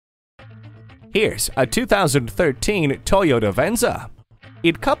Here's a 2013 Toyota Venza.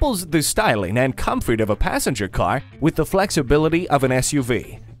 It couples the styling and comfort of a passenger car with the flexibility of an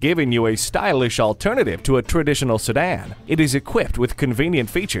SUV, giving you a stylish alternative to a traditional sedan. It is equipped with convenient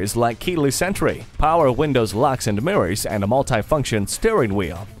features like keyless entry, power windows, locks and mirrors, and a multi-function steering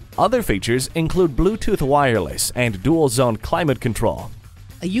wheel. Other features include Bluetooth wireless and dual-zone climate control.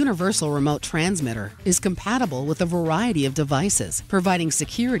 A universal remote transmitter is compatible with a variety of devices, providing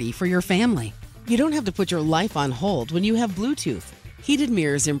security for your family. You don't have to put your life on hold when you have Bluetooth. Heated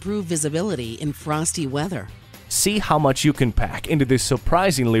mirrors improve visibility in frosty weather. See how much you can pack into this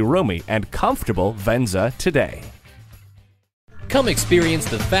surprisingly roomy and comfortable Venza today. Come experience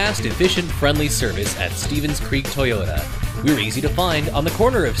the fast, efficient, friendly service at Stevens Creek Toyota. We're easy to find on the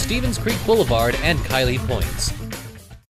corner of Stevens Creek Boulevard and Kiley Points.